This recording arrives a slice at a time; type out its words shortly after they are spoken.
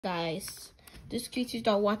Guys, these creatures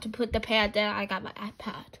don't want to put the pad down. I got my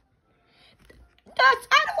iPad. I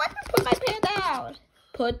don't want to put my pad down.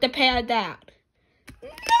 Put the pad down.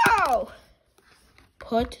 No!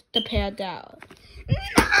 Put the pad down.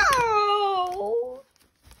 No!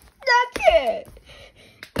 That's it.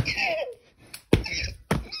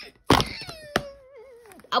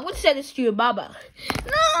 I would say this to your mama.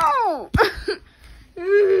 No!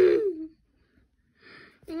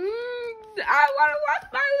 I want to watch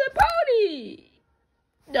My Little Pony.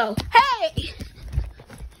 No. Hey!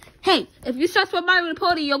 Hey, if you search for My Little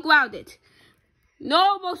Pony, you're grounded.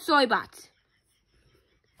 No more soy bots.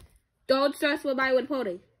 Don't search for My Little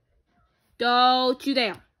Pony. Don't you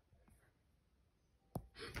dare.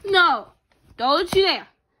 No. Don't you dare.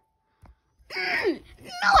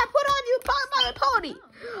 No, I put on you My Little Pony.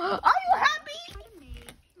 Are you happy?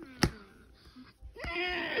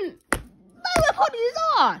 My Little Pony is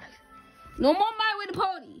on. No more My Little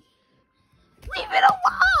Pony. Leave it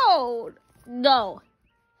alone. No.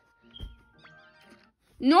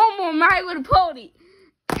 No more My Little Pony.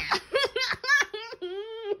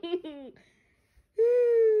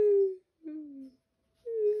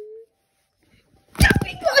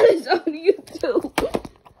 It's on YouTube.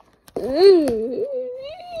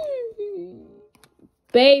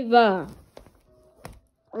 Bva,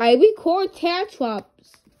 I record tantrums.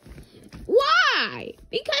 Why?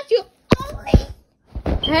 Because you only...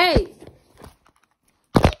 Hey,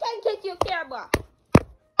 you can't take your camera.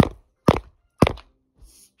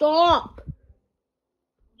 Stop.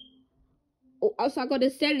 Oh, I was not going to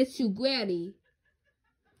send this to Granny.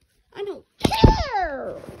 I don't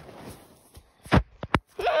care.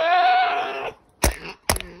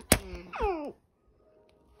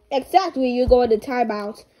 Exactly, you're going to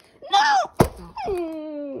timeout. No!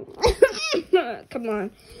 Come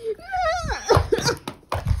on.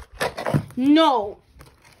 No.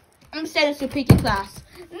 I'm sending to Pika class.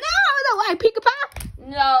 No, I don't like Pika class.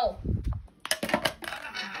 No.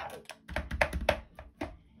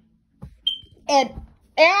 And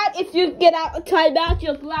if you get out of timeout,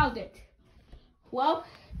 you're grounded. Well,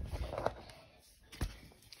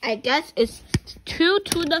 I guess it's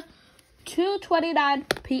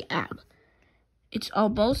 2:29 p.m. It's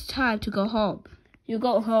almost time to go home. You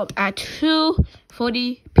go home at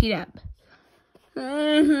 2:40 p.m.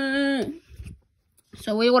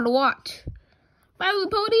 So what do you want to watch? My Little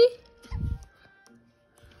Pony?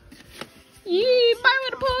 Yee, My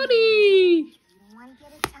Little Pony! Want to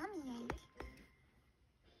get a tummy ache?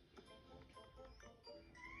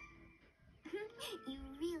 You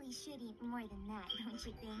really should eat more than that, don't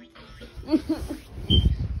you think?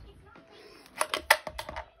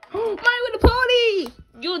 My Little Pony!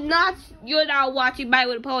 You're not watching My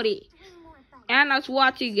Little Pony. Anna's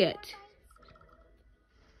watching it.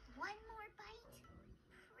 One more bite?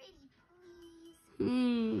 Pretty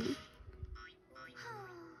please.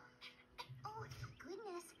 Oh,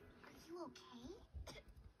 goodness. Are you okay?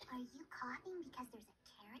 Are you coughing because there's a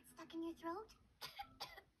carrot stuck in your throat?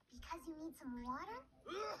 Because you need some water?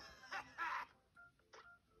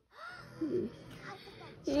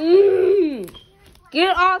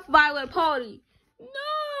 Get off My Little Pony.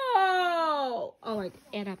 No! Oh my God,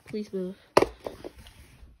 Anna, please move.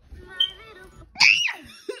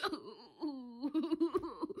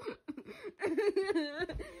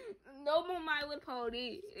 No more My Little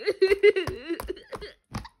Pony.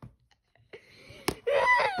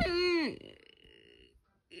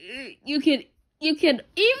 You can either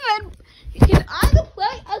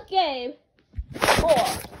play a game or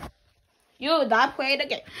you're not playing a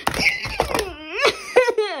game.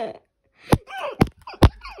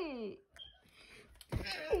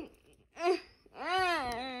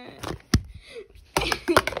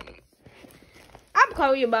 I'm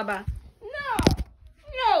calling your mama.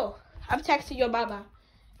 No. I'm texting your mama.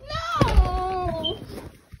 No.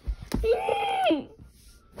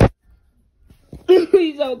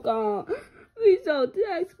 Please don't call. Please don't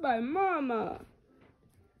text my mama.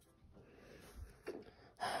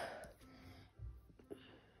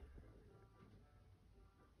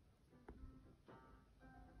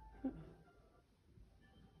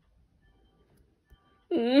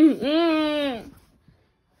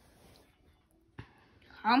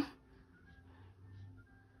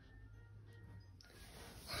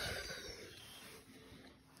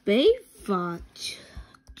 Bva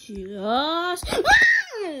just...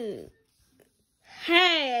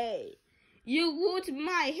 Hey, you ruined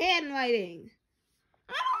my handwriting.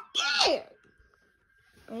 I don't care.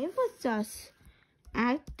 Bva just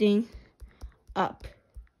acting up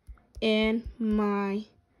in my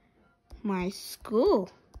school.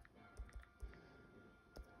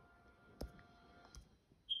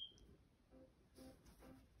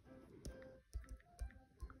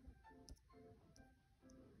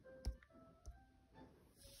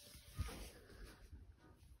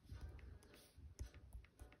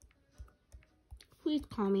 Please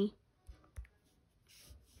call me.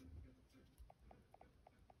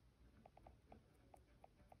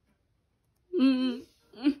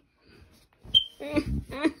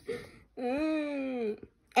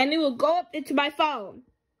 And it will go up into my phone.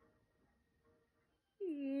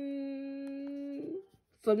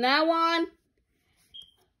 From now on,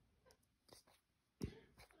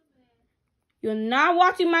 you're not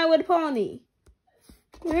watching My Little Pony.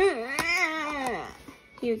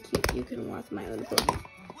 Here, cute. You can watch My Little Pony.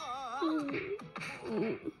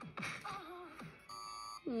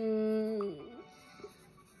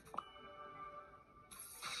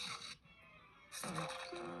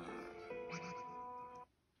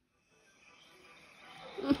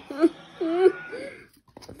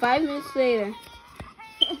 Five minutes later.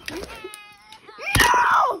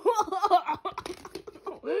 No!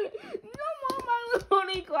 No more My Little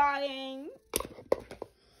Pony crying.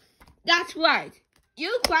 That's right.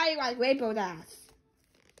 You cry like Rainbow does.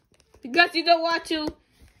 Because you don't want to.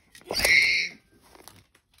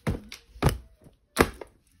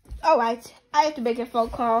 Alright, I have to make a phone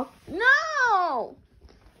call. No!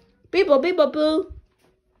 Beeple, beeple, boo.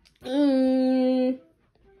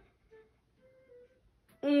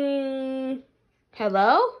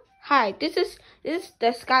 Hello? Hi, this is the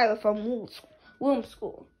Skylar from Womb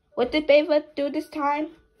School. What did Bva do this time?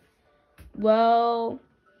 Well,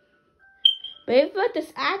 Bva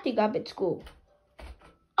is acting up at school.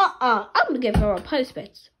 I'm gonna give her a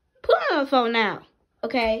punishment. Put her on the phone now,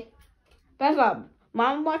 okay? Bva,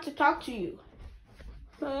 Mom wants to talk to you.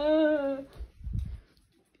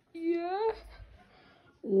 Yeah.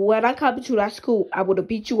 When I come to that school, I'm gonna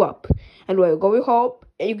beat you up. And when you're going home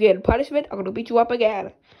and you get a punishment, I'm gonna beat you up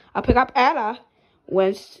again. I'll pick up Anna when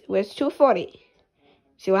it's 2:40.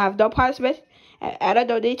 She will have no punishment, and Anna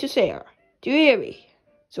don't need to see her. Do you hear me?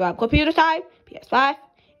 So I have computer time, PS5.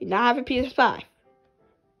 You're not having PS5.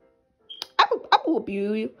 I'm gonna whoop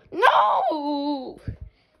you. No!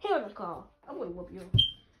 Here on the call. I'm gonna whoop you.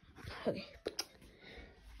 Okay.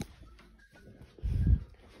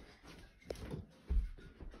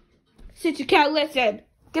 Since you can't listen,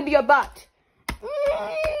 give me your butt.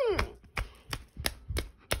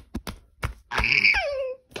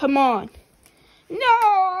 Come on. No!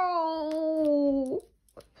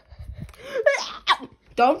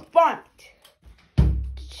 Don't fight.